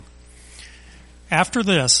After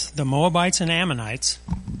this, the Moabites and Ammonites,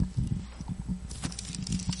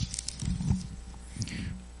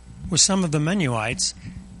 with some of the Menuhites,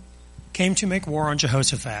 came to make war on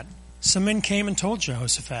Jehoshaphat. Some men came and told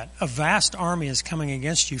Jehoshaphat, "A vast army is coming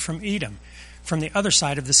against you from Edom, from the other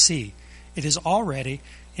side of the sea. It is already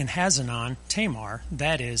in Hazanon Tamar,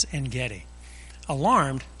 that is, En Gedi."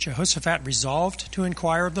 Alarmed, Jehoshaphat resolved to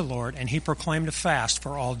inquire of the Lord, and he proclaimed a fast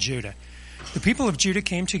for all Judah. The people of Judah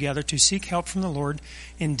came together to seek help from the Lord.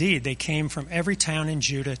 Indeed, they came from every town in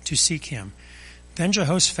Judah to seek him. Then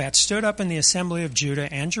Jehoshaphat stood up in the assembly of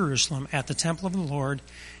Judah and Jerusalem at the temple of the Lord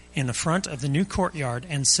in the front of the new courtyard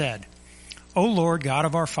and said, "O Lord God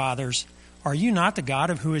of our fathers, are you not the God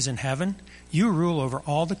of who is in heaven? You rule over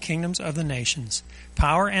all the kingdoms of the nations.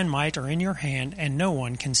 Power and might are in your hand, and no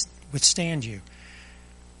one can withstand you.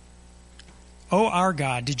 O our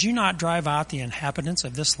God, did you not drive out the inhabitants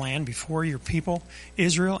of this land before your people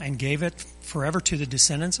Israel and gave it forever to the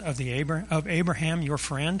descendants of Abraham your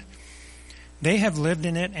friend? They have lived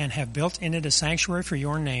in it and have built in it a sanctuary for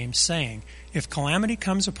your name, saying, if calamity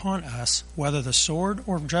comes upon us, whether the sword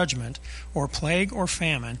or judgment or plague or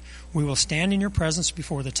famine, we will stand in your presence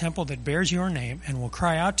before the temple that bears your name and will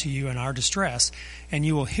cry out to you in our distress, and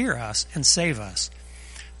you will hear us and save us.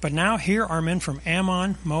 But now here are men from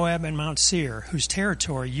Ammon, Moab, and Mount Seir, whose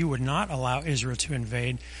territory you would not allow Israel to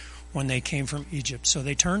invade when they came from Egypt. So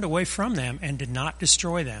they turned away from them and did not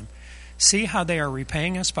destroy them. See how they are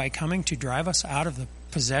repaying us by coming to drive us out of the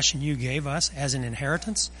possession you gave us as an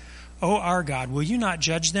inheritance? O our God, will you not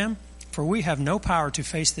judge them? For we have no power to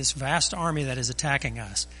face this vast army that is attacking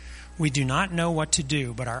us. We do not know what to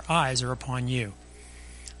do, but our eyes are upon you."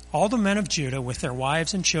 All the men of Judah, with their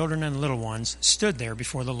wives and children and little ones, stood there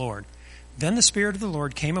before the Lord. Then the Spirit of the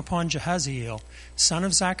Lord came upon Jahaziel, son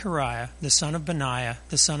of Zechariah, the son of Benaiah,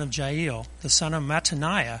 the son of Jael, the son of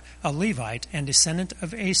Mattaniah, a Levite and descendant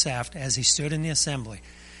of Asaph, as he stood in the assembly.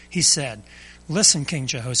 He said, "Listen, King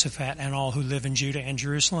Jehoshaphat, and all who live in Judah and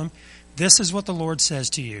Jerusalem. This is what the Lord says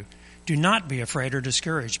to you. Do not be afraid or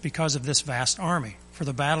discouraged because of this vast army, for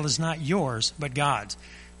the battle is not yours, but God's.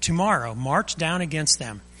 Tomorrow march down against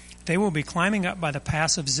them. They will be climbing up by the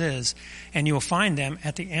pass of Ziz, and you will find them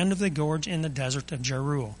at the end of the gorge in the desert of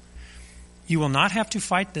Jeruel. You will not have to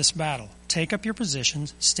fight this battle. Take up your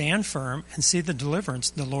positions, stand firm, and see the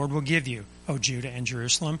deliverance the Lord will give you, O Judah and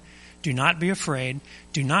Jerusalem. Do not be afraid.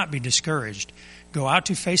 Do not be discouraged. Go out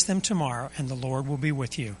to face them tomorrow, and the Lord will be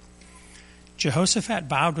with you." Jehoshaphat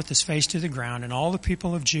bowed with his face to the ground, and all the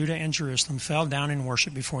people of Judah and Jerusalem fell down in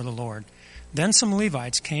worship before the Lord. Then some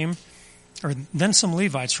Levites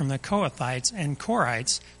from the Kohathites and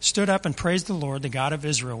Korites stood up and praised the Lord, the God of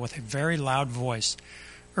Israel, with a very loud voice.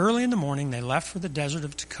 Early in the morning they left for the desert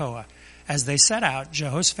of Tekoa. As they set out,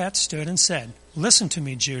 Jehoshaphat stood and said, "Listen to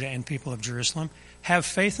me, Judah and people of Jerusalem. Have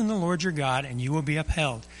faith in the Lord your God, and you will be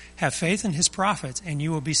upheld. Have faith in his prophets, and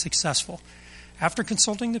you will be successful." After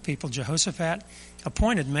consulting the people, Jehoshaphat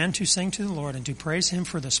appointed men to sing to the Lord and to praise him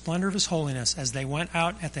for the splendor of his holiness as they went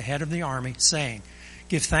out at the head of the army, saying,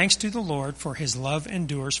 "Give thanks to the Lord, for his love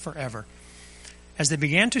endures forever." As they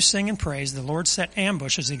began to sing and praise, the Lord set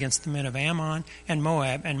ambushes against the men of Ammon and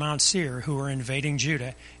Moab and Mount Seir who were invading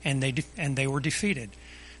Judah, and they were defeated.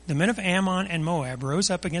 The men of Ammon and Moab rose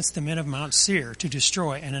up against the men of Mount Seir to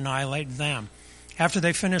destroy and annihilate them. After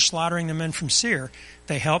they finished slaughtering the men from Seir,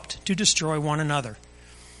 they helped to destroy one another.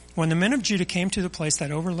 When the men of Judah came to the place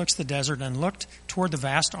that overlooks the desert and looked toward the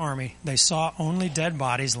vast army, they saw only dead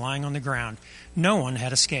bodies lying on the ground. No one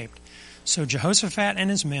had escaped. So Jehoshaphat and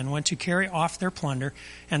his men went to carry off their plunder,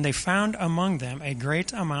 and they found among them a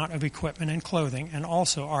great amount of equipment and clothing, and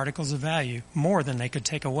also articles of value, more than they could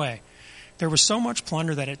take away. There was so much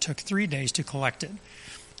plunder that it took 3 days to collect it.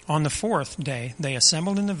 On the 4th day, they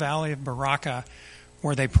assembled in the valley of Barakah,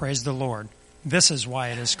 where they praised the Lord. This is why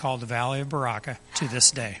it is called the Valley of Barakah to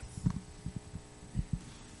this day.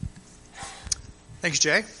 Thanks,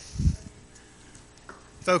 Jay.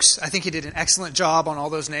 Folks, I think you did an excellent job on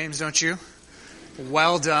all those names, don't you?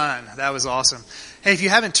 Well done. That was awesome. Hey, if you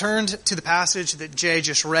haven't turned to the passage that Jay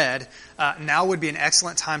just read, now would be an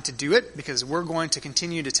excellent time to do it, because we're going to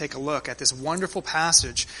continue to take a look at this wonderful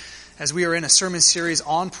passage as we are in a sermon series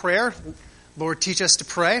on prayer. Lord, teach us to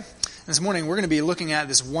pray. This morning we're going to be looking at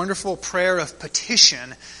this wonderful prayer of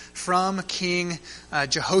petition from King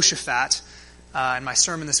Jehoshaphat. And my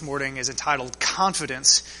sermon this morning is entitled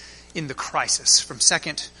Confidence in the Crisis, from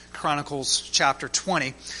 2 Chronicles chapter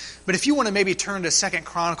 20. But if you want to maybe turn to 2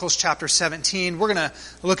 Chronicles chapter 17, we're going to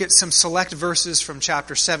look at some select verses from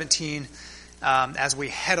chapter 17 as we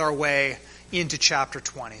head our way into chapter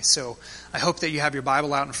 20. So I hope that you have your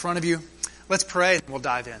Bible out in front of you. Let's pray and we'll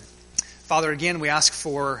dive in. Father, again, we ask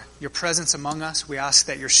for your presence among us. We ask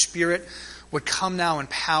that your Spirit would come now in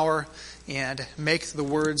power and make the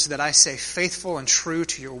words that I say faithful and true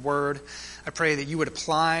to your word. I pray that you would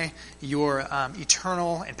apply your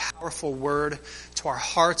eternal and powerful word to our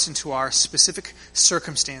hearts and to our specific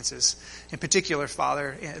circumstances. In particular,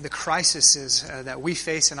 Father, the crises that we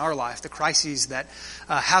face in our life, the crises that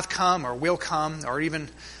have come or will come, or even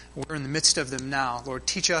we're in the midst of them now. Lord,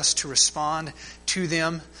 teach us to respond to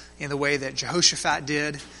them in the way that Jehoshaphat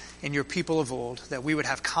did in your people of old, that we would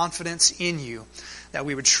have confidence in you, that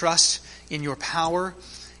we would trust in your power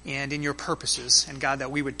and in your purposes. And God,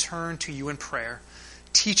 that we would turn to you in prayer.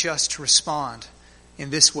 Teach us to respond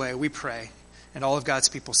in this way, we pray. And all of God's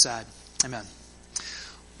people said, amen.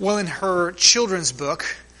 Well, in her children's book,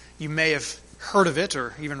 you may have heard of it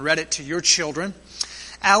or even read it to your children,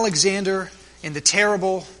 Alexander in the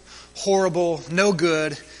Terrible, Horrible, No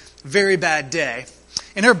Good, Very Bad Day.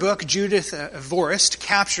 In her book, Judith Vorist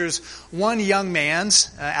captures one young man's,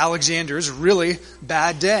 Alexander's, really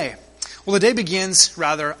bad day. Well, the day begins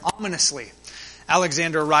rather ominously.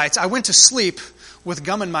 Alexander writes, "I went to sleep with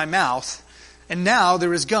gum in my mouth, and now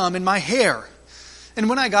there is gum in my hair. And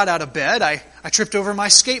when I got out of bed, I tripped over my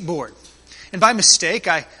skateboard. And by mistake,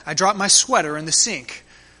 I dropped my sweater in the sink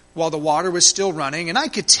while the water was still running, and I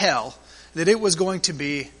could tell that it was going to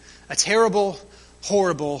be a terrible,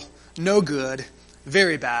 horrible, no good,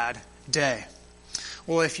 very bad day."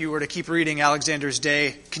 Well, if you were to keep reading, Alexander's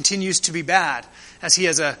day continues to be bad, as he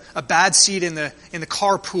has a bad seat in the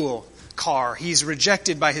carpool car. He's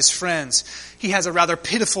rejected by his friends. He has a rather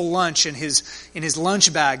pitiful lunch in his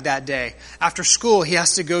lunch bag that day. After school, he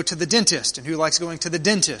has to go to the dentist, and who likes going to the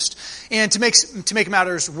dentist? And to make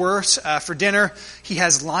matters worse, for dinner, he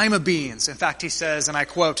has lima beans. In fact, he says, and I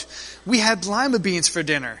quote, "We had lima beans for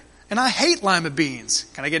dinner, and I hate lima beans."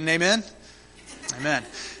 Can I get an amen? Amen.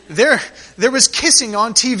 There was kissing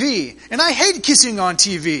on TV, and I hate kissing on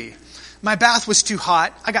TV. My bath was too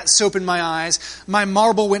hot. I got soap in my eyes. My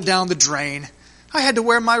marble went down the drain. I had to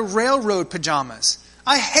wear my railroad pajamas.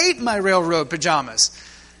 I hate my railroad pajamas.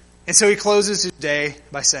 And so he closes his day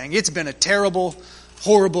by saying, "It's been a terrible,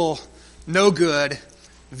 horrible, no good,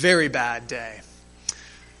 very bad day."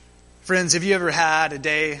 Friends, have you ever had a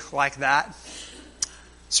day like that?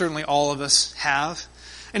 Certainly all of us have.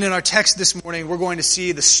 And in our text this morning, we're going to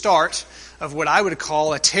see the start of what I would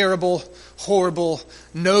call a terrible, horrible,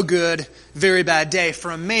 no good, very bad day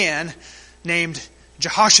for a man named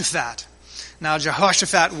Jehoshaphat. Now,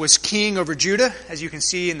 Jehoshaphat was king over Judah, as you can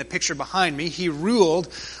see in the picture behind me. He ruled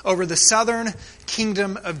over the southern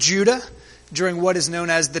kingdom of Judah during what is known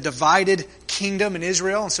as the divided kingdom in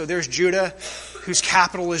Israel. And so there's Judah, whose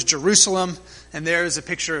capital is Jerusalem. And there's a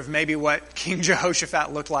picture of maybe what King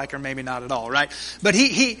Jehoshaphat looked like, or maybe not at all, right? But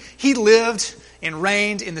he lived and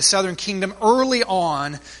reigned in the southern kingdom early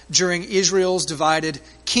on during Israel's divided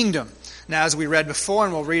kingdom. Now, as we read before,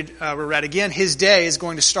 and we'll read again, his day is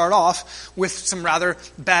going to start off with some rather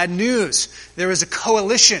bad news. There is a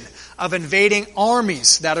coalition of invading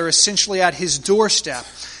armies that are essentially at his doorstep.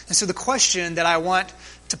 And so the question that I want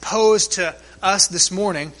to pose to us this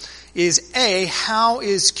morning is, A, how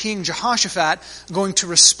is King Jehoshaphat going to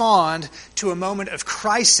respond to a moment of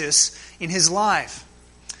crisis in his life?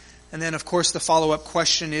 And then, of course, the follow-up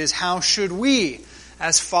question is, how should we,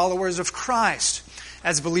 as followers of Christ,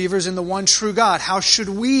 as believers in the one true God, how should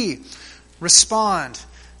we respond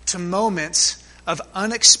to moments of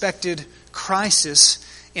unexpected crisis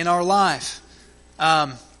in our life?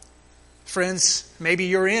 Friends, maybe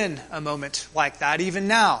you're in a moment like that even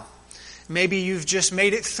now. Maybe you've just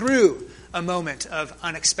made it through a moment of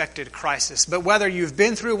unexpected crisis. But whether you've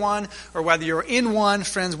been through one or whether you're in one,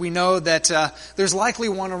 friends, we know that there's likely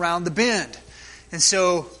one around the bend. And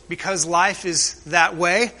so, because life is that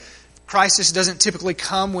way, crisis doesn't typically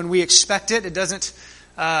come when we expect it. It doesn't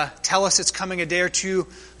tell us it's coming a day or two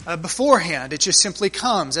beforehand. It just simply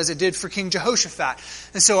comes, as it did for King Jehoshaphat.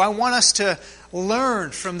 And so I want us to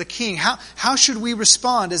learn from the king. How should we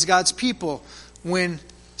respond as God's people when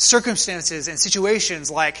circumstances and situations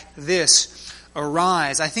like this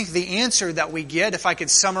arise? I think the answer that we get, if I could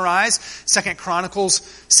summarize 2 Chronicles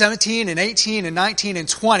 17 and 18 and 19 and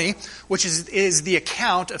 20, which is the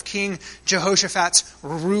account of King Jehoshaphat's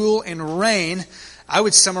rule and reign, I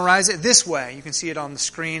would summarize it this way. You can see it on the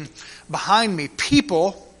screen behind me.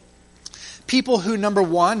 People who, number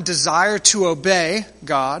one, desire to obey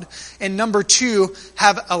God, and number two,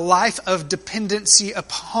 have a life of dependency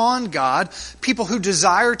upon God. People who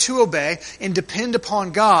desire to obey and depend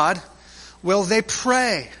upon God, well, they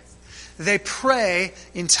pray. They pray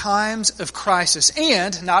in times of crisis.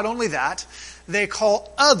 And not only that, they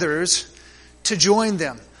call others to join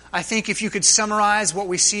them. I think if you could summarize what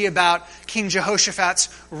we see about King Jehoshaphat's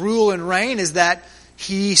rule and reign is that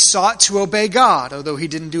he sought to obey God, although he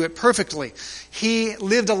didn't do it perfectly. He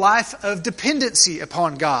lived a life of dependency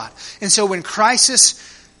upon God. And so when crisis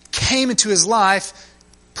came into his life,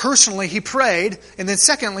 personally he prayed, and then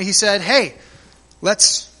secondly he said, hey,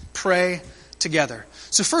 let's pray together.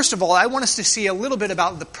 So first of all, I want us to see a little bit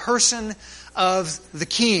about the person of the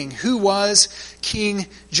king. Who was King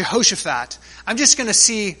Jehoshaphat? I'm just going to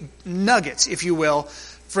see nuggets, if you will,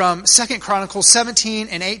 from 2 Chronicles 17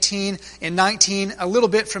 and 18 and 19, a little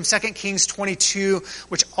bit from 2 Kings 22,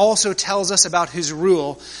 which also tells us about his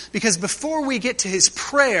rule. Because before we get to his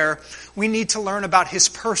prayer, we need to learn about his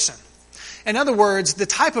person. In other words, the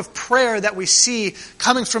type of prayer that we see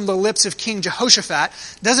coming from the lips of King Jehoshaphat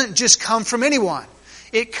doesn't just come from anyone.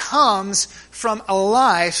 It comes from a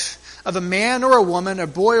life of a man or a woman, a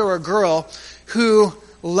boy or a girl who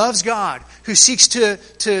loves God, who seeks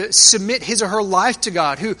to submit his or her life to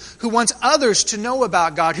God, who wants others to know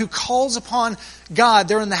about God, who calls upon God.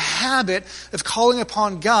 They're in the habit of calling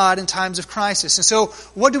upon God in times of crisis. And so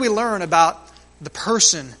what do we learn about the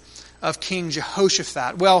person of King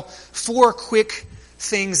Jehoshaphat? Well, 4 quick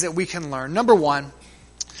things that we can learn. Number 1,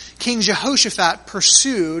 King Jehoshaphat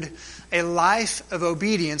pursued a life of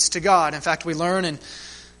obedience to God. In fact, we learn in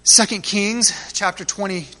 2 Kings chapter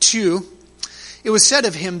 22, it was said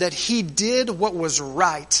of him that he did what was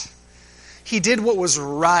right. He did what was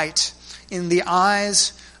right in the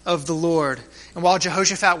eyes of the Lord. And while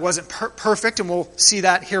Jehoshaphat wasn't perfect, and we'll see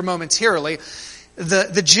that here momentarily,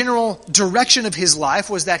 the general direction of his life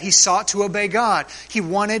was that he sought to obey God. He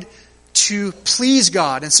wanted to please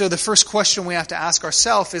God. And so the first question we have to ask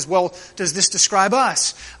ourselves is, well, does this describe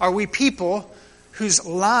us? Are we people whose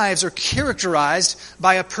lives are characterized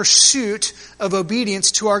by a pursuit of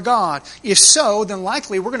obedience to our God? If so, then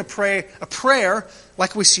likely we're going to pray a prayer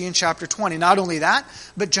like we see in chapter 20. Not only that,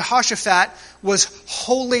 but Jehoshaphat was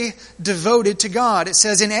wholly devoted to God. It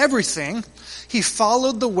says, in everything, he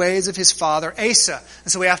followed the ways of his father Asa.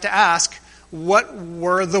 And so we have to ask, what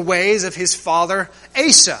were the ways of his father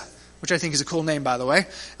Asa? Which I think is a cool name, by the way.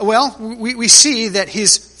 Well, we see that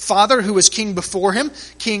his father, who was king before him,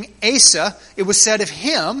 King Asa, it was said of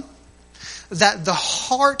him that the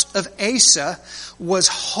heart of Asa was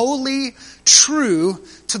wholly true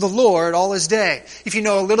to the Lord all his day. If you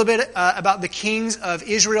know a little bit about the kings of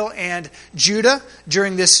Israel and Judah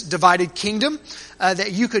during this divided kingdom,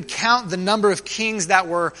 that you could count the number of kings that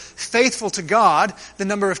were faithful to God, the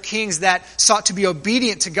number of kings that sought to be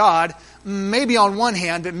obedient to God, maybe on one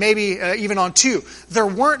hand, but maybe even on two. There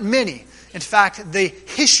weren't many. In fact, the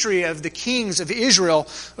history of the kings of Israel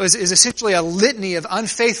is essentially a litany of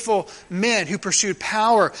unfaithful men who pursued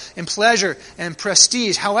power and pleasure and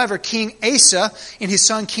prestige. However, King Asa and his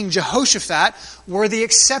son King Jehoshaphat were the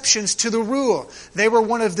exceptions to the rule. They were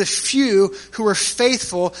one of the few who were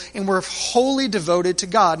faithful and were wholly devoted to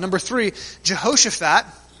God. Number 3, Jehoshaphat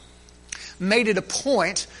made it a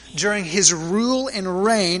point during his rule and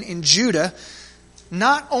reign in Judah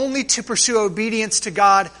not only to pursue obedience to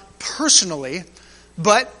God personally,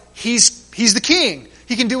 but he's the king.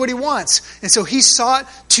 He can do what he wants. And so he sought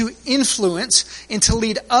to influence and to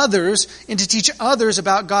lead others and to teach others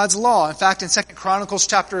about God's law. In fact, in 2 Chronicles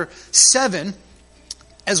chapter 7,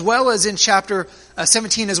 as well as in chapter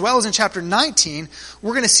 17, as well as in chapter 19,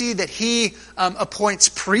 we're going to see that he appoints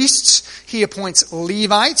priests, he appoints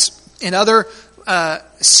Levites, and other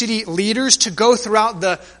city leaders to go throughout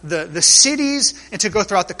the cities and to go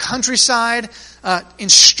throughout the countryside,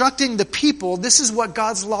 instructing the people, this is what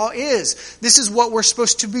God's law is. This is what we're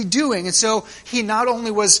supposed to be doing. And so he not only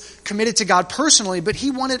was committed to God personally, but he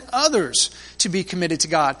wanted others to be committed to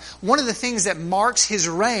God. One of the things that marks his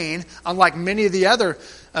reign, unlike many of the other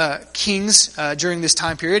kings during this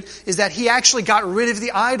time period, is that he actually got rid of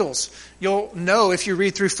the idols. You'll know if you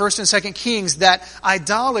read through 1st and 2nd Kings that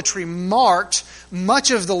idolatry marked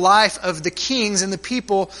much of the life of the kings and the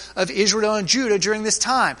people of Israel and Judah during this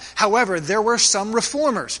time. However, there were some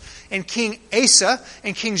reformers. And King Asa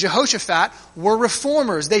and King Jehoshaphat were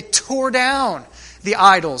reformers. They tore down the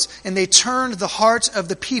idols and they turned the hearts of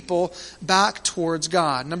the people back towards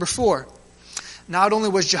God. Number 4. Not only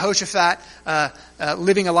was Jehoshaphat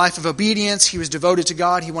living a life of obedience, he was devoted to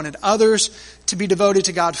God. He wanted others to be devoted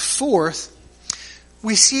to God. 4th,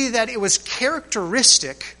 we see that it was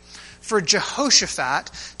characteristic for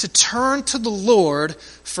Jehoshaphat to turn to the Lord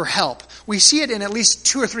for help. We see it in at least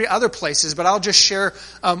 2 or 3 other places, but I'll just share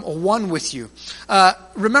one with you.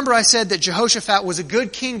 Remember I said that Jehoshaphat was a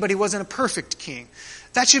good king, but he wasn't a perfect king.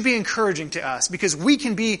 That should be encouraging to us because we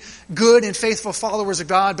can be good and faithful followers of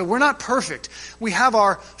God, but we're not perfect. We have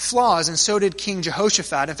our flaws, and so did King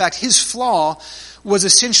Jehoshaphat. In fact, his flaw was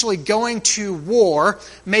essentially going to war,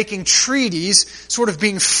 making treaties, sort of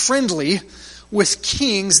being friendly with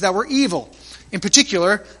kings that were evil. In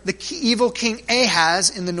particular, the evil King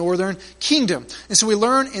Ahaz in the northern kingdom. And so we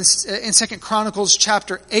learn in 2 Chronicles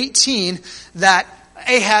chapter 18 that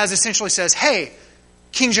Ahaz essentially says, hey,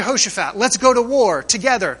 King Jehoshaphat, let's go to war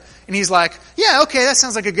together. And he's like, yeah, okay, that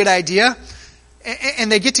sounds like a good idea.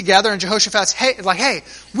 And they get together, and Jehoshaphat's hey,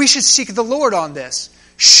 we should seek the Lord on this.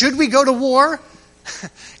 Should we go to war?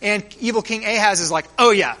 And evil King Ahaz is like,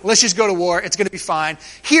 oh yeah, let's just go to war. It's going to be fine.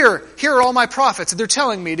 Here are all my prophets. They're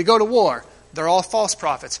telling me to go to war. They're all false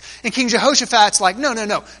prophets. And King Jehoshaphat's like, no.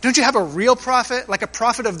 Don't you have a real prophet, like a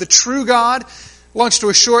prophet of the true God? Long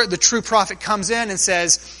story short, the true prophet comes in and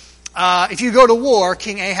says, if you go to war,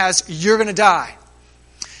 King Ahaz, you're going to die.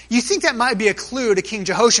 You think that might be a clue to King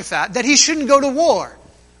Jehoshaphat that he shouldn't go to war.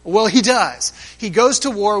 Well, he does. He goes to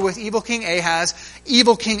war with evil King Ahaz.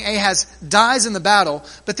 Evil King Ahaz dies in the battle,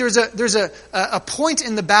 but there's a point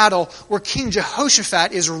in the battle where King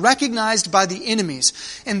Jehoshaphat is recognized by the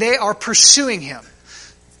enemies, and they are pursuing him.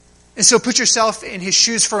 And so put yourself in his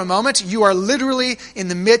shoes for a moment. You are literally in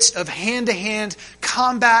the midst of hand-to-hand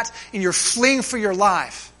combat, and you're fleeing for your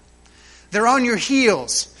life. They're on your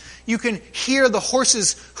heels. You can hear the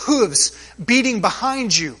horse's hooves beating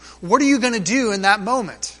behind you. What are you going to do in that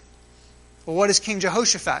moment? Well, what does King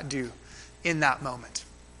Jehoshaphat do in that moment?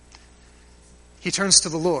 He turns to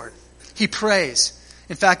the Lord. He prays.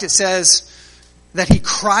 In fact, it says that he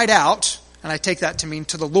cried out, and I take that to mean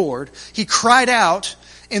to the Lord. He cried out,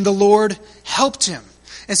 and the Lord helped him.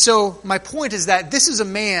 And so my point is that this is a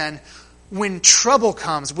man, when trouble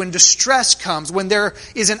comes, when distress comes, when there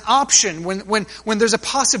is an option, when there's a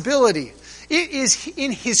possibility, it is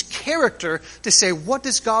in his character to say, what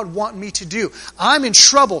does God want me to do? I'm in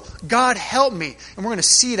trouble. God help me. And we're going to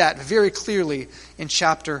see that very clearly in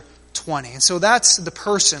chapter 20. And so that's the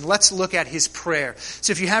person. Let's look at his prayer.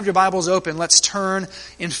 So if you have your Bibles open, let's turn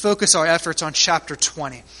and focus our efforts on chapter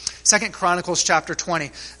 20. 2 Chronicles chapter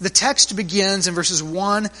 20. The text begins in verses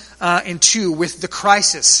 1 and 2 with the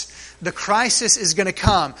crisis. The crisis is going to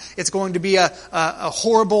come. It's going to be a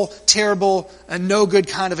horrible, terrible, no good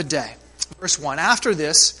kind of a day. Verse 1. After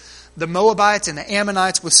this, the Moabites and the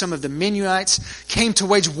Ammonites with some of the Meunites came to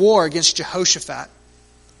wage war against Jehoshaphat.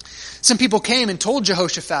 Some people came and told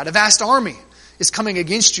Jehoshaphat, a vast army is coming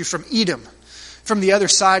against you from Edom, from the other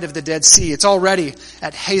side of the Dead Sea. It's already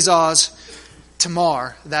at Hazaz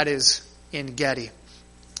Tamar, that is in Gedi.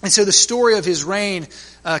 And so the story of his reign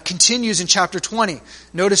continues in chapter 20.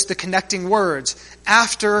 Notice the connecting words.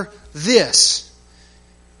 After this.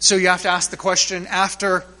 So you have to ask the question,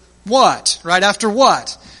 after what? Right? After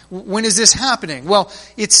what? When is this happening? Well,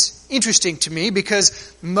 it's interesting to me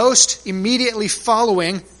because most immediately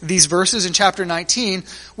following these verses in chapter 19,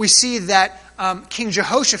 we see that King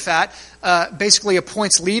Jehoshaphat basically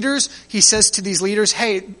appoints leaders. He says to these leaders,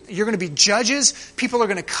 hey, you're going to be judges. People are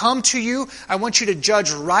going to come to you. I want you to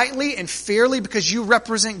judge rightly and fairly because you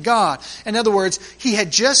represent God. In other words, he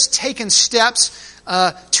had just taken steps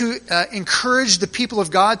to encourage the people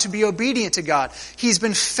of God to be obedient to God. He's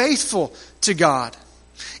been faithful to God.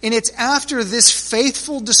 And it's after this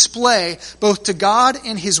faithful display, both to God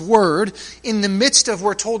and His Word, in the midst of,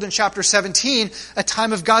 we're told in chapter 17, a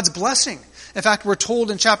time of God's blessing. In fact, we're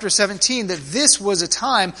told in chapter 17 that this was a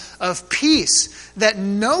time of peace, that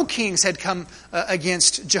no kings had come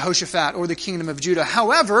against Jehoshaphat or the kingdom of Judah.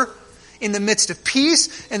 However, in the midst of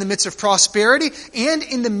peace, in the midst of prosperity, and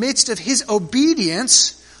in the midst of his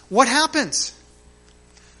obedience, what happens?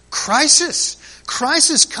 Crisis.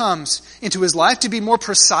 Crisis comes into his life. To be more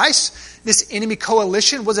precise, this enemy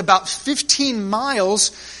coalition was about 15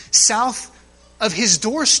 miles south of his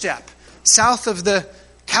doorstep, south of the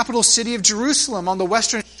capital city of Jerusalem, on the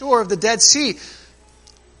western shore of the Dead Sea.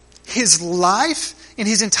 His life and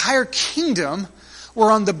his entire kingdom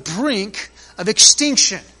were on the brink of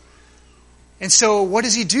extinction. And so what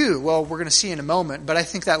does he do? Well, we're going to see in a moment, but I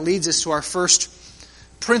think that leads us to our first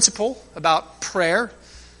principle about prayer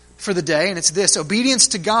for the day, and it's this: obedience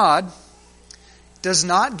to God does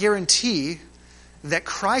not guarantee that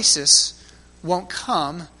crisis won't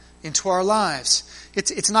come into our lives.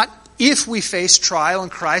 It's not if we face trial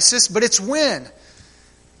and crisis, but it's when.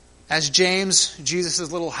 As James,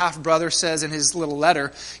 Jesus' little half-brother, says in his little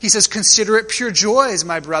letter, he says, "Consider it pure joy,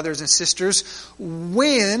 my brothers and sisters,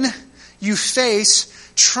 when you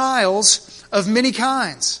face trials of many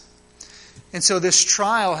kinds." And so this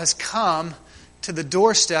trial has come to the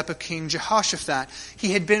doorstep of King Jehoshaphat.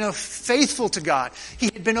 He had been faithful to God. He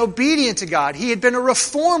had been obedient to God. He had been a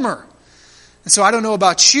reformer. And so I don't know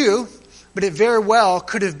about you, but it very well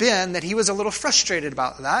could have been that he was a little frustrated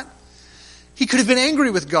about that. He could have been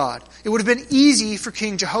angry with God. It would have been easy for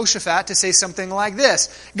King Jehoshaphat to say something like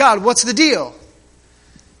this: God, what's the deal?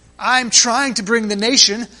 I'm trying to bring the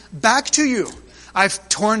nation back to you. I've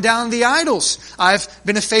torn down the idols. I've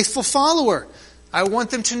been a faithful follower. I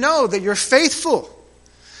want them to know that you're faithful.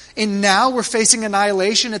 And now we're facing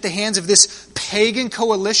annihilation at the hands of this pagan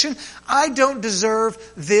coalition. I don't deserve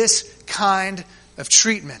this kind of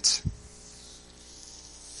treatment.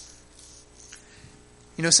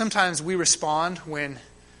 You know, sometimes we respond when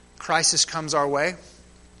crisis comes our way.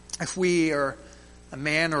 If we are a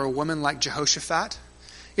man or a woman like Jehoshaphat,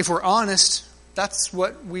 if we're honest, that's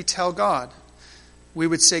what we tell God. We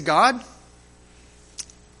would say, God,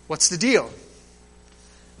 what's the deal?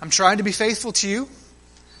 I'm trying to be faithful to you,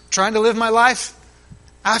 trying to live my life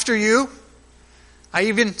after you. I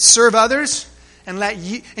even serve others, and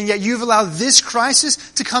yet you've allowed this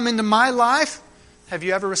crisis to come into my life. Have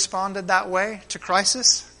you ever responded that way to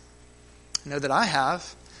crisis? I know that I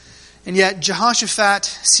have. And yet Jehoshaphat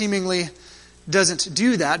seemingly doesn't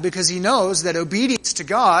do that because he knows that obedience to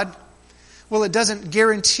God, well, it doesn't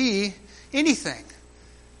guarantee anything.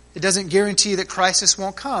 It doesn't guarantee that crisis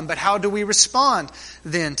won't come. But how do we respond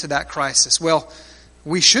then to that crisis? Well,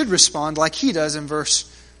 we should respond like he does in verse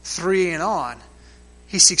 3 and on.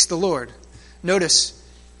 He seeks the Lord. Notice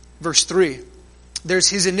verse 3. There's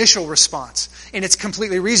his initial response, and it's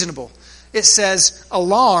completely reasonable. It says,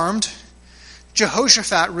 alarmed,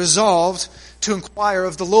 Jehoshaphat resolved to inquire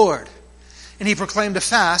of the Lord, and he proclaimed a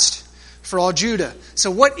fast for all Judah.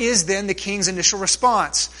 So what is then the king's initial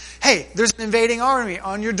response? Hey, there's an invading army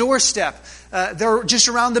on your doorstep. They're just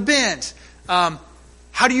around the bend.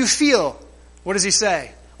 How do you feel? What does he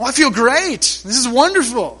say? Well, I feel great. This is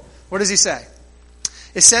wonderful. What does he say?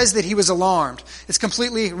 It says that he was alarmed. It's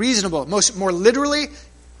completely reasonable. More literally,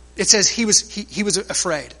 it says he was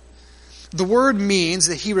afraid. The word means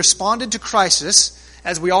that he responded to crisis,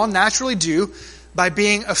 as we all naturally do, by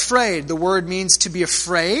being afraid. The word means to be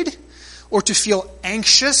afraid, or to feel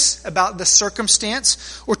anxious about the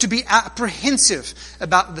circumstance, or to be apprehensive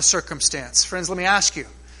about the circumstance. Friends, let me ask you,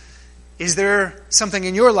 is there something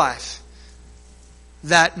in your life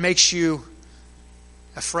that makes you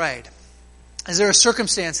afraid? Is there a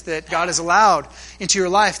circumstance that God has allowed into your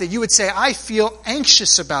life that you would say, I feel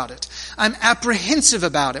anxious about it, I'm apprehensive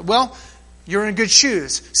about it? Well, you're in good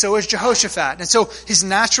shoes. So is Jehoshaphat. And so his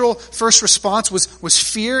natural first response was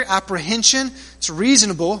fear, apprehension. It's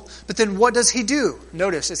reasonable. But then what does he do?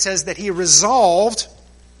 Notice, it says that he resolved.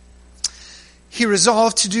 He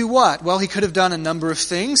resolved to do what? Well, he could have done a number of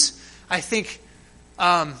things. I think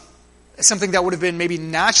something that would have been maybe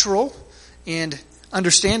natural and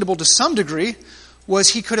understandable to some degree was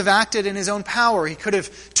he could have acted in his own power. He could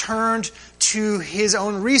have turned to his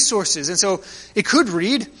own resources. And so it could have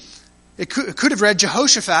read,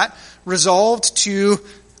 Jehoshaphat resolved to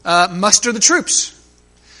muster the troops.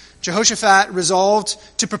 Jehoshaphat resolved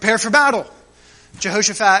to prepare for battle.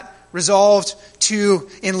 Jehoshaphat resolved to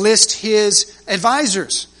enlist his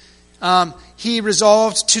advisors. He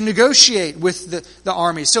resolved to negotiate with the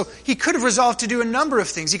army. So he could have resolved to do a number of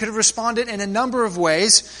things. He could have responded in a number of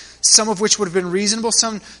ways, some of which would have been reasonable,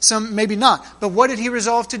 some maybe not. But what did he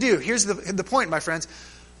resolve to do? Here's the point, my friends.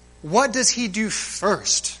 What does he do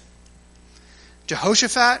first?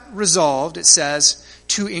 Jehoshaphat resolved, it says,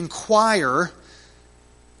 to inquire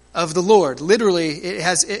of the Lord. Literally,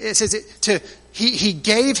 it says he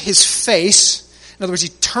gave his face. In other words, he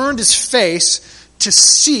turned his face to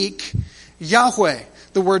seek Yahweh.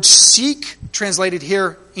 The word seek, translated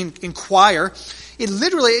here inquire,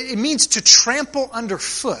 it means to trample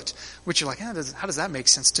underfoot. Which you're like, how does that make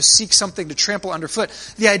sense? To seek something to trample underfoot.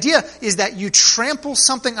 The idea is that you trample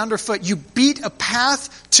something underfoot. You beat a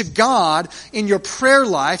path to God in your prayer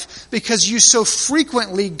life because you so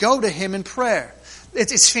frequently go to Him in prayer.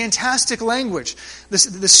 It's fantastic language.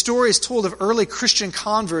 The story is told of early Christian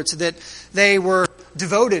converts that they were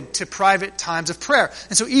devoted to private times of prayer.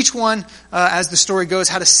 And so each one, as the story goes,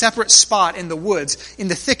 had a separate spot in the woods, in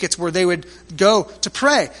the thickets, where they would go to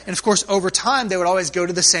pray. And of course, over time, they would always go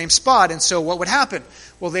to the same spot. And so what would happen?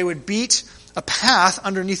 Well, they would beat a path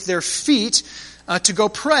underneath their feet to go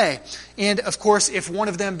pray. And of course, if one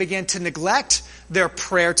of them began to neglect their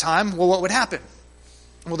prayer time, well, what would happen?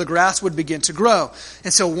 Well, the grass would begin to grow.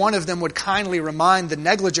 And so one of them would kindly remind the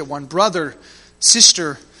negligent one, brother,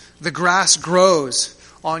 sister, the grass grows.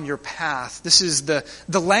 on your path. This is the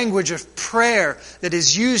language of prayer that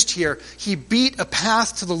is used here. He beat a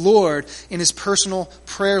path to the Lord in his personal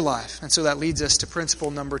prayer life. And so that leads us to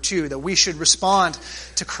principle number 2, that we should respond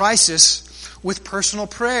to crisis with personal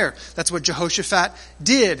prayer. That's what Jehoshaphat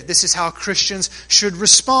did. This is how Christians should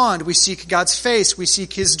respond. We seek God's face. We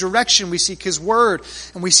seek his direction. We seek his word.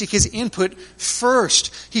 And we seek his input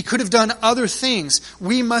first. He could have done other things.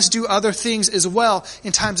 We must do other things as well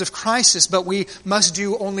in times of crisis, but we must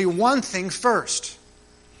do only one thing first.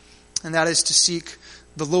 And that is to seek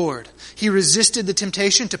the Lord. He resisted the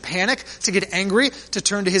temptation to panic, to get angry, to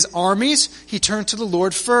turn to his armies. He turned to the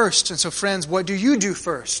Lord first. And so, friends, what do you do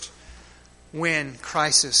first when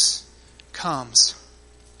crisis comes?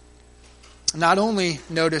 Not only,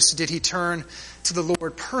 notice, did he turn to the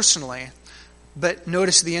Lord personally, but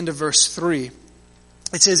notice the end of verse 3.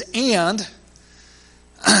 It says, and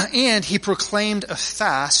he proclaimed a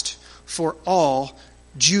fast for all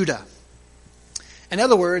Judah. In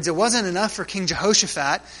other words, it wasn't enough for King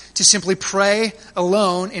Jehoshaphat to simply pray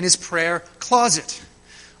alone in his prayer closet.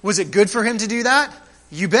 Was it good for him to do that?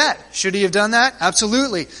 You bet. Should he have done that?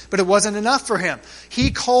 Absolutely. But it wasn't enough for him.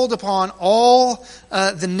 He called upon all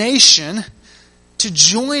the nation to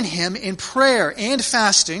join him in prayer and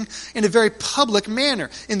fasting in a very public manner.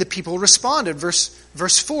 And the people responded.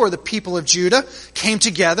 Verse 4, the people of Judah came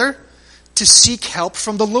together to seek help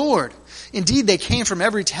from the Lord. Indeed, they came from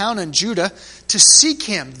every town in Judah to seek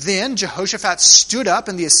him. Then Jehoshaphat stood up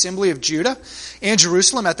in the assembly of Judah and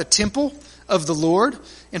Jerusalem at the temple of the Lord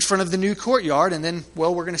in front of the new courtyard. And then,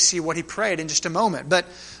 well, we're going to see what he prayed in just a moment. But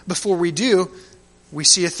before we do, we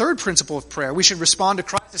see a third principle of prayer. We should respond to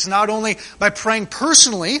crisis not only by praying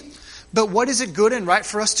personally, but what is it good and right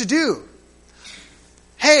for us to do?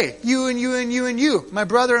 Hey, you and you and you and you, my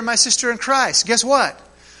brother and my sister in Christ, guess what?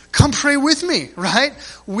 Come pray with me, right?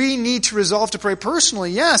 We need to resolve to pray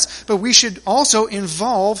personally, yes, but we should also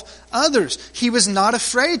involve others. He was not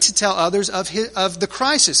afraid to tell others of the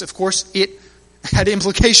crisis. Of course, it had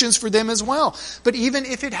implications for them as well. But even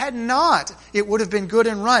if it had not, it would have been good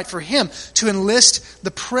and right for him to enlist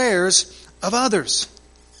the prayers of others.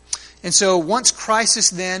 And so once crisis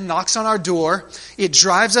then knocks on our door, it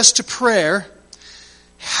drives us to prayer.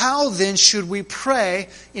 How then should we pray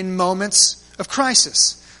in moments of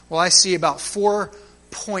crisis? Well, I see about 4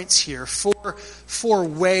 points here, four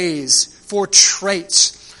ways, 4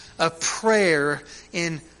 traits of prayer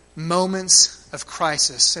in moments of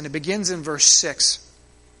crisis. And it begins in verse 6.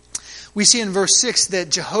 We see in verse 6 that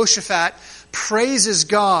Jehoshaphat praises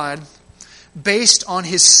God based on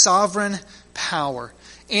his sovereign power.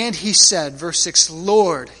 And he said, verse 6,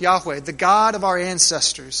 Lord, Yahweh, the God of our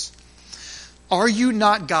ancestors, are you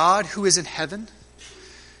not God who is in heaven?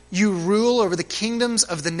 You rule over the kingdoms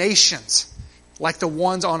of the nations, like the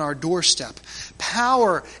ones on our doorstep.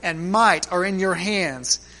 Power and might are in your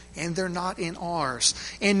hands, and they're not in ours.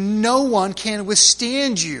 And no one can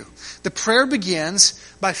withstand you. The prayer begins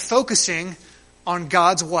by focusing on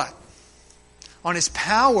God's what? On his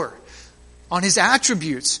power, on his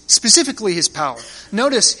attributes, specifically his power.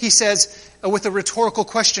 Notice he says, with a rhetorical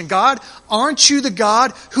question, God, aren't you the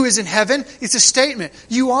God who is in heaven? It's a statement.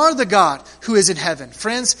 You are the God who is in heaven.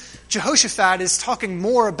 Friends, Jehoshaphat is talking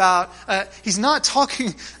more about, he's not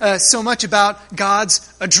talking so much about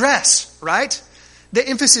God's address, right? The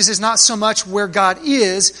emphasis is not so much where God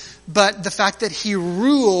is, but the fact that he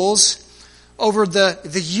rules over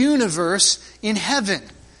the universe in heaven.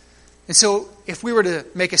 And so if we were to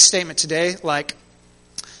make a statement today like,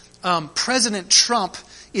 President Trump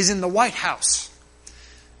is in the White House,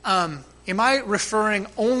 am I referring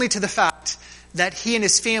only to the fact that he and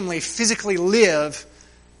his family physically live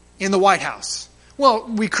in the White House? Well,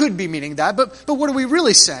 we could be meaning that, but what are we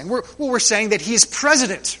really saying? We're saying that he is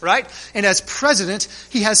president, right? And as president,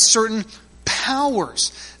 he has certain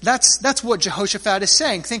powers. That's what Jehoshaphat is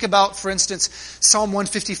saying. Think about, for instance, Psalm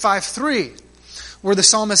 155:3, where the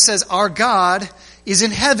psalmist says, our God is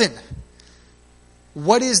in heaven.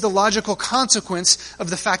 What is the logical consequence of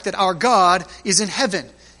the fact that our God is in heaven?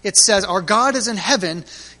 It says, our God is in heaven.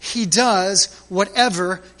 He does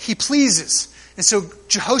whatever he pleases. And so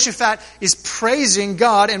Jehoshaphat is praising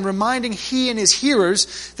God and reminding he and his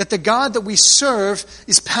hearers that the God that we serve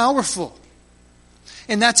is powerful.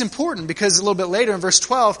 And that's important because a little bit later in verse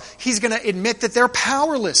 12, he's going to admit that they're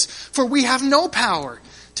powerless, for we have no power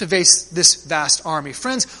to face this vast army.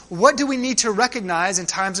 Friends, what do we need to recognize in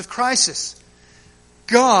times of crisis?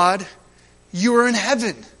 God, you are in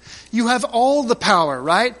heaven. You have all the power,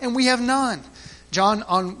 right? And we have none. John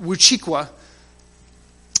Onwuchekwa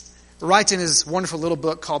writes in his wonderful little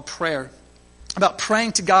book called Prayer, about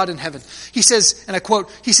praying to God in heaven. He says, and I quote,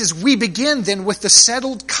 he says, "We begin then with the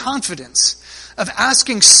settled confidence of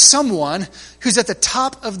asking someone who's at the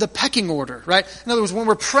top of the pecking order," right? In other words, when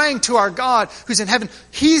we're praying to our God who's in heaven,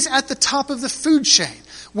 He's at the top of the food chain.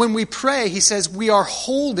 When we pray, he says, we are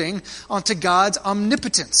holding onto God's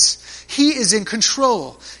omnipotence. He is in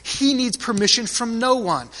control. He needs permission from no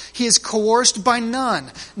one. He is coerced by none.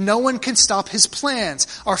 No one can stop His plans.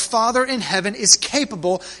 Our Father in heaven is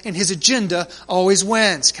capable, and His agenda always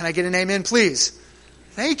wins. Can I get an amen, please?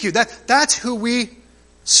 Thank you. That's who we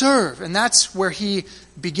serve, and that's where He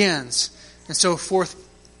begins. And so, fourth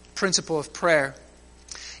principle of prayer.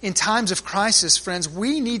 In times of crisis, friends,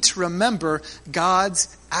 we need to remember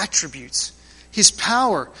God's attributes. His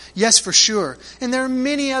power, yes, for sure. And there are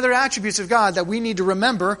many other attributes of God that we need to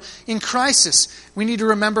remember in crisis. We need to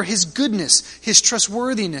remember His goodness, His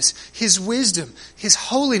trustworthiness, His wisdom, His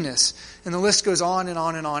holiness. And the list goes on and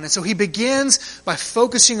on and on. And so he begins by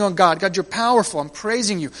focusing on God. God, you're powerful. I'm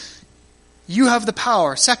praising you. You have the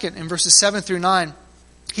power. Second, in verses 7 through 9,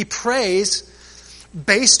 he prays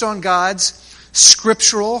based on God's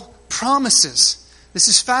scriptural promises. This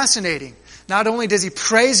is fascinating. Not only does he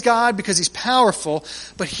praise God because He's powerful,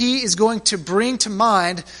 but he is going to bring to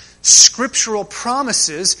mind scriptural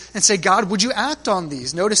promises and say, God, would you act on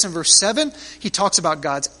these? Notice in verse 7, he talks about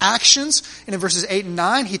God's actions. And in verses 8 and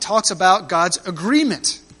 9, he talks about God's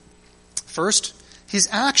agreement. First, His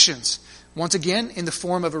actions. Once again, in the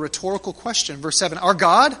form of a rhetorical question. Verse 7, our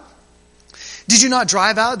God, did you not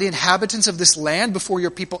drive out the inhabitants of this land before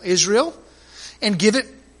your people Israel and give it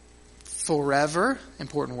forever,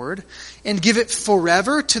 important word, and give it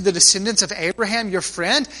forever to the descendants of Abraham, your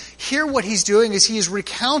friend? Here what he's doing is he is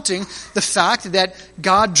recounting the fact that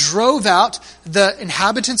God drove out the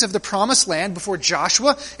inhabitants of the promised land before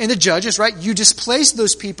Joshua and the judges, right? You displaced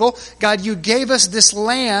those people. God, you gave us this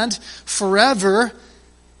land forever,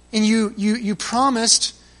 and you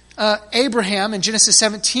promised Abraham in Genesis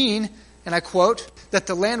 17, and I quote, that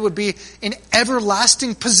the land would be an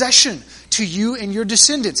everlasting possession to you and your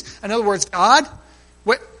descendants. In other words, God,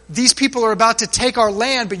 these people are about to take our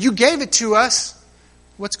land, but you gave it to us.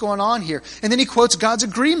 What's going on here? And then he quotes God's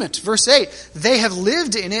agreement. Verse 8, they have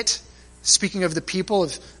lived in it, speaking of the people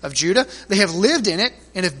of Judah, they have lived in it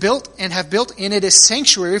and have built in it a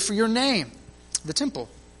sanctuary for your name, the temple.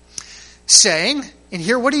 Saying, and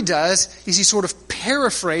here what he does is he sort of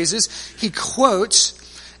paraphrases, he quotes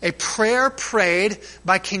a prayer prayed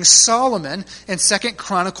by King Solomon in 2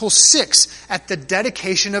 Chronicles 6 at the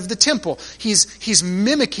dedication of the temple. He's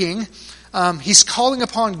mimicking, he's calling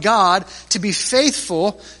upon God to be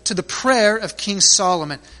faithful to the prayer of King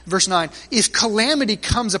Solomon. Verse 9, if calamity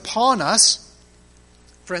comes upon us,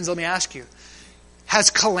 friends, let me ask you, has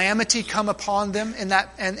calamity come upon them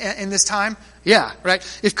in this time? Yeah, right.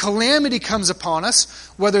 If calamity comes upon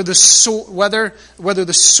us, whether the sword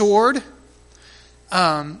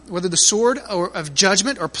or of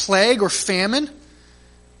judgment or plague or famine,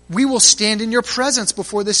 we will stand in your presence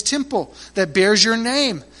before this temple that bears your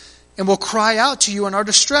name and will cry out to you in our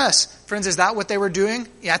distress. Friends, is that what they were doing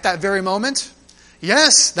at that very moment?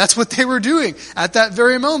 Yes, that's what they were doing at that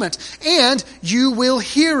very moment. And you will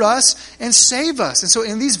hear us and save us. And so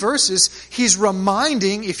in these verses, he's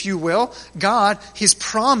reminding, if you will, God, His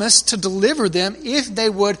promise to deliver them if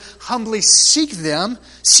they would humbly seek Him,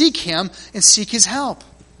 and seek His help.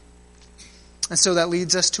 And so that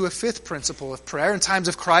leads us to a fifth principle of prayer. In times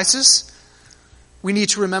of crisis, we need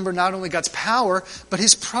to remember not only God's power, but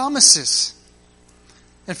His promises.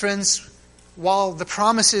 And friends, while the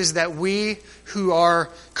promises that we who are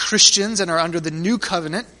Christians and are under the new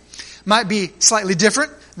covenant might be slightly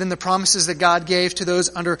different than the promises that God gave to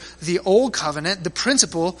those under the old covenant, the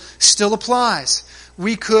principle still applies.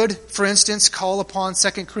 We could, for instance, call upon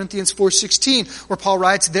 2 Corinthians 4:16, where Paul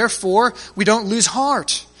writes, therefore, we don't lose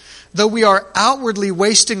heart. Though we are outwardly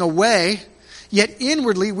wasting away, yet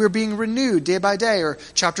inwardly we're being renewed day by day. Or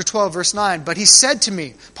chapter 12, verse 9. But he said to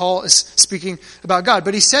me, Paul is speaking about God,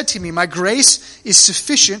 but he said to me, my grace is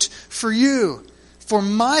sufficient for you, for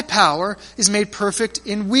my power is made perfect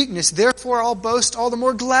in weakness. Therefore I'll boast all the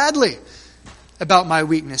more gladly about my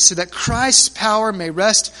weakness, so that Christ's power may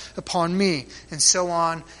rest upon me, and so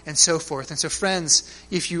on and so forth. And so friends,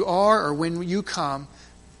 if you are or when you come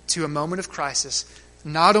to a moment of crisis,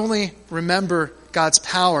 not only remember God's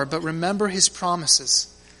power, but remember His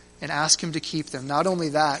promises and ask Him to keep them. Not only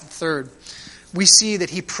that, third, we see that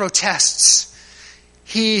he protests.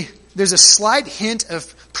 There's a slight hint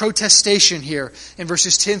of protestation here in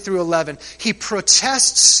verses 10 through 11. He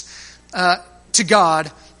protests to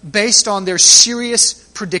God based on their serious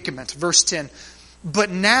predicament. Verse 10, but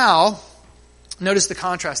now Notice the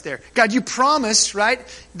contrast there. God, you promised, right,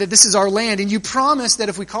 that this is our land, and you promised that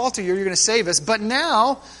if we call to you, you're going to save us. But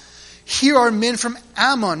now, here are men from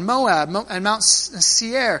Ammon, Moab, and Mount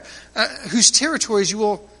Seir, whose territories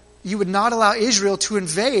you would not allow Israel to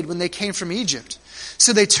invade when they came from Egypt.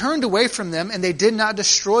 So they turned away from them, and they did not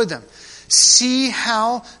destroy them. See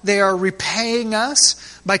how they are repaying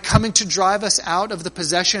us by coming to drive us out of the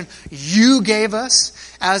possession you gave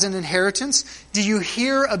us as an inheritance. Do you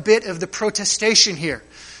hear a bit of the protestation here?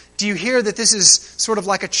 Do you hear that this is sort of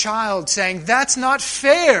like a child saying, that's not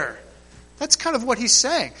fair? That's kind of what he's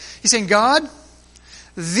saying. He's saying, God,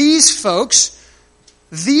 these folks,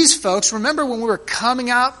 remember when we were coming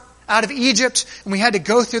out of Egypt and we had to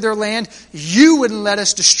go through their land, you wouldn't let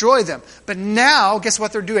us destroy them. But now, guess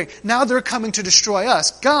what they're doing? Now they're coming to destroy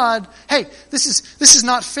us. God, hey, this is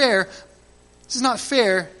not fair. This is not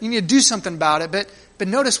fair. You need to do something about it. But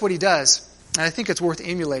notice what he does. And I think it's worth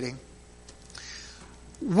emulating.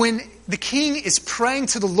 When the king is praying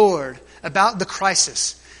to the Lord about the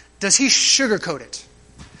crisis, does he sugarcoat it?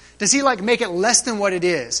 Does he make it less than what it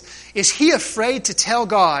is? Is he afraid to tell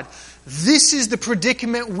God, this is the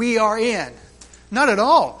predicament we are in? Not at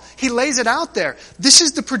all. He lays it out there. This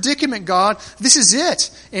is the predicament, God. This is it.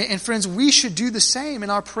 And friends, we should do the same in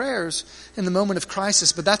our prayers in the moment of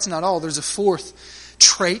crisis. But that's not all. There's a fourth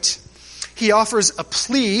trait. He offers a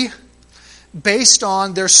plea based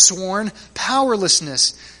on their sworn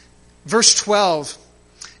powerlessness. Verse 12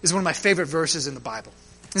 is one of my favorite verses in the Bible.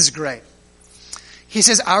 This is great. He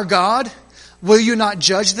says, our God, will you not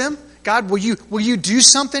judge them? God, will you do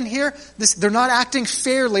something here? They're not acting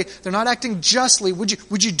fairly. They're not acting justly.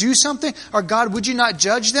 Would you do something? Or God, would you not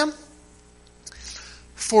judge them?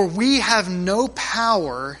 For we have no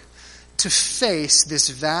power to face this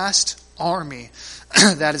vast army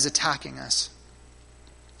that is attacking us.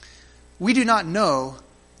 We do not know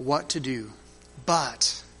what to do,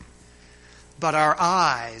 but our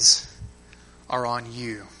eyes are on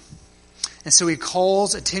you. And so he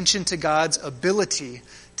calls attention to God's ability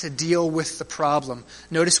to deal with the problem.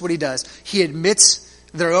 Notice what he does. He admits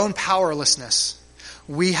their own powerlessness.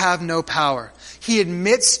 We have no power. He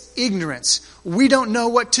admits ignorance. We don't know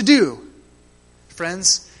what to do.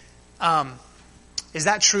 Friends, is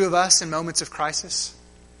that true of us in moments of crisis?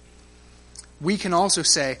 We can also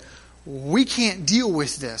say, we can't deal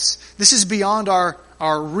with this. This is beyond our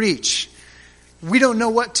reach. We don't know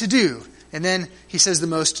what to do. And then he says the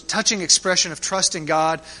most touching expression of trust in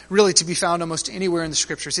God, really to be found almost anywhere in the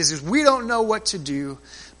Scriptures. He says, we don't know what to do,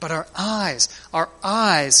 but our eyes are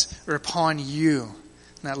upon you.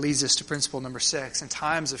 And that leads us to principle number 6. In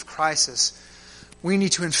times of crisis, we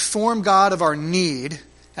need to inform God of our need,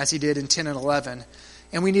 as he did in 10 and 11,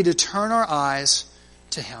 and we need to turn our eyes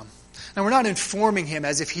to him. Now, we're not informing him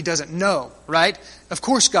as if he doesn't know, right? Of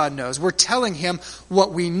course God knows. We're telling him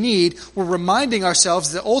what we need. We're reminding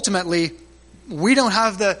ourselves that ultimately we don't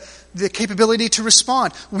have the capability to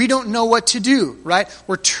respond. We don't know what to do, right?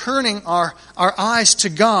 We're turning our eyes to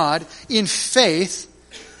God in faith,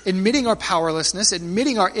 admitting our powerlessness,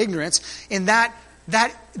 admitting our ignorance, and that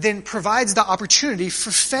then provides the opportunity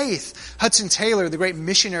for faith. Hudson Taylor, the great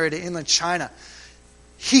missionary to inland China,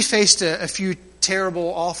 he faced a few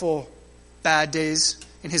terrible, awful, bad days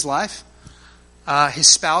in his life. His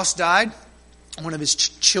spouse died. One of his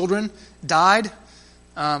children died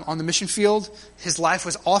on the mission field. His life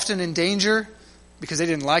was often in danger because they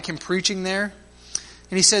didn't like him preaching there.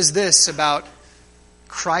 And he says this about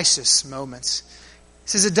crisis moments. He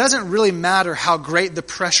says, it doesn't really matter how great the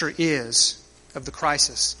pressure is of the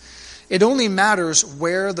crisis. It only matters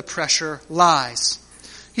where the pressure lies.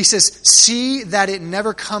 He says, see that it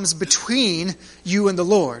never comes between you and the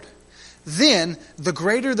Lord. Then, the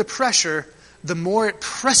greater the pressure, the more it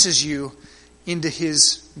presses you into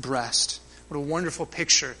his breast. What a wonderful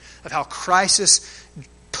picture of how crisis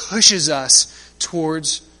pushes us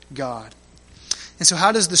towards God. And so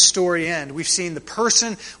how does the story end? We've seen the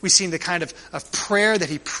person, we've seen the kind of prayer that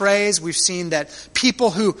he prays, we've seen that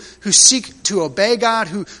people who seek to obey God,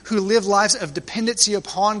 who live lives of dependency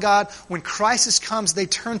upon God, when crisis comes, they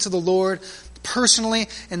turn to the Lord personally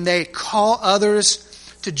and they call others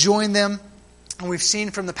to join them. And we've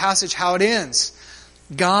seen from the passage how it ends.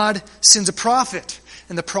 God sends a prophet,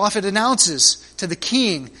 and the prophet announces to the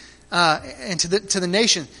king and to the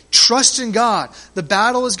nation, trust in God. The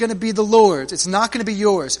battle is going to be the Lord's. It's not going to be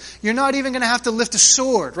yours. You're not even going to have to lift a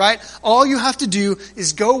sword, right? All you have to do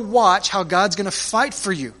is go watch how God's going to fight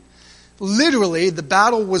for you. Literally, the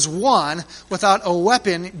battle was won without a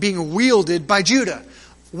weapon being wielded by Judah.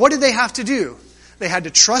 What did they have to do? They had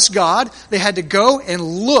to trust God. They had to go and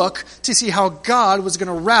look to see how God was going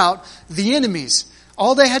to rout the enemies.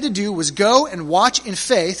 All they had to do was go and watch in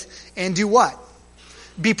faith and do what?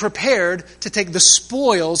 Be prepared to take the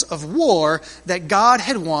spoils of war that God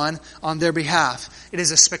had won on their behalf. It is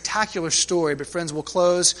a spectacular story, but friends, we'll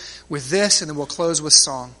close with this and then we'll close with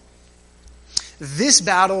song. This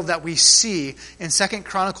battle that we see in 2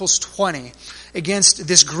 Chronicles 20 against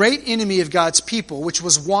this great enemy of God's people, which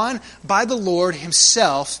was won by the Lord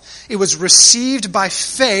himself, it was received by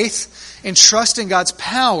faith and trust in God's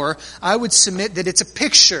power. I would submit that it's a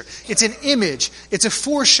picture, it's an image, it's a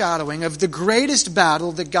foreshadowing of the greatest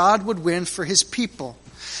battle that God would win for his people.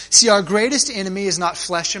 See, our greatest enemy is not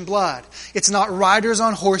flesh and blood. It's not riders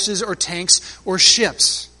on horses or tanks or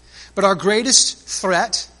ships. But our greatest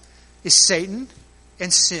threat is Satan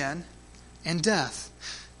and sin and death.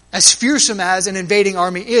 As fearsome as an invading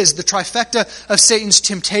army is, the trifecta of Satan's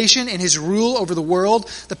temptation and his rule over the world,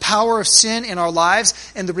 the power of sin in our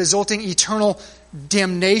lives, and the resulting eternal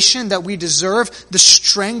damnation that we deserve, the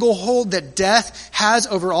stranglehold that death has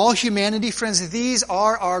over all humanity, friends, these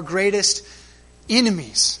are our greatest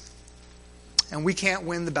enemies. And we can't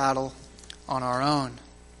win the battle on our own.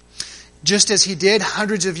 Just as he did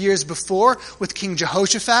hundreds of years before with King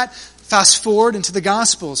Jehoshaphat, fast forward into the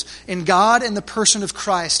Gospels, and God in the person of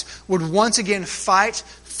Christ would once again fight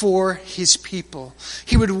for his people.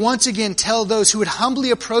 He would once again tell those who would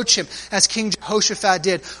humbly approach him, as King Jehoshaphat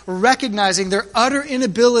did, recognizing their utter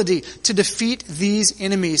inability to defeat these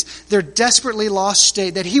enemies, their desperately lost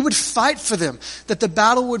state, that he would fight for them, that the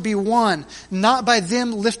battle would be won, not by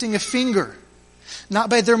them lifting a finger, not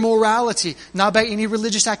by their morality, not by any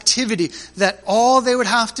religious activity, that all they would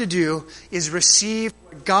have to do is receive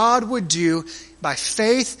what God would do by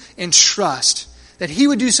faith and trust, that he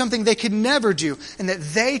would do something they could never do, and that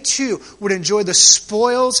they too would enjoy the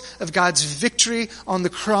spoils of God's victory on the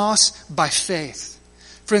cross by faith.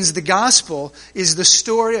 Friends, the gospel is the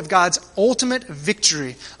story of God's ultimate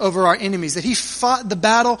victory over our enemies, that he fought the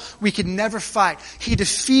battle we could never fight. He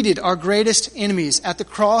defeated our greatest enemies at the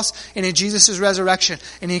cross and in Jesus' resurrection.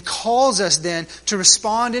 And he calls us then to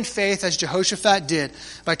respond in faith as Jehoshaphat did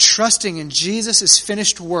by trusting in Jesus'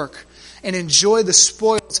 finished work and enjoy the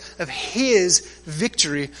spoils of his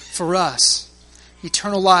victory for us.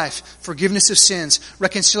 Eternal life, forgiveness of sins,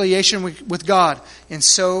 reconciliation with God, and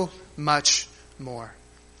so much more.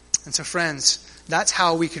 And so, friends, that's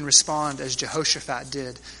how we can respond as Jehoshaphat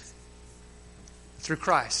did through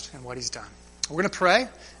Christ and what he's done. We're going to pray,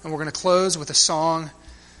 and we're going to close with a song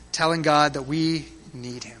telling God that we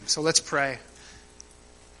need him. So let's pray.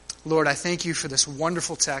 Lord, I thank you for this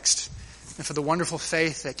wonderful text and for the wonderful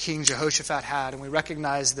faith that King Jehoshaphat had. And we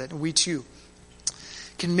recognize that we too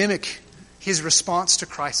can mimic his response to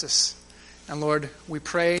crisis. And Lord, we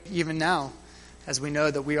pray even now, as we know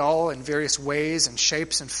that we all, in various ways and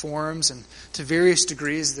shapes and forms and to various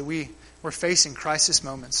degrees, that we're facing crisis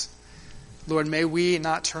moments. Lord, may we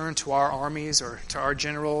not turn to our armies or to our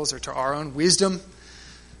generals or to our own wisdom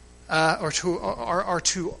or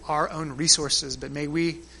to our own resources, but may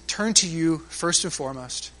we turn to you first and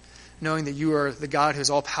foremost, knowing that you are the God who is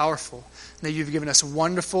all-powerful, and that you've given us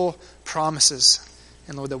wonderful promises,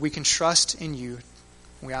 and Lord, that we can trust in you.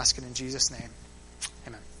 We ask it in Jesus' name.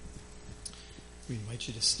 Amen. We invite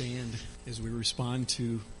you to stand as we respond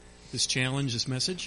to this challenge, this message.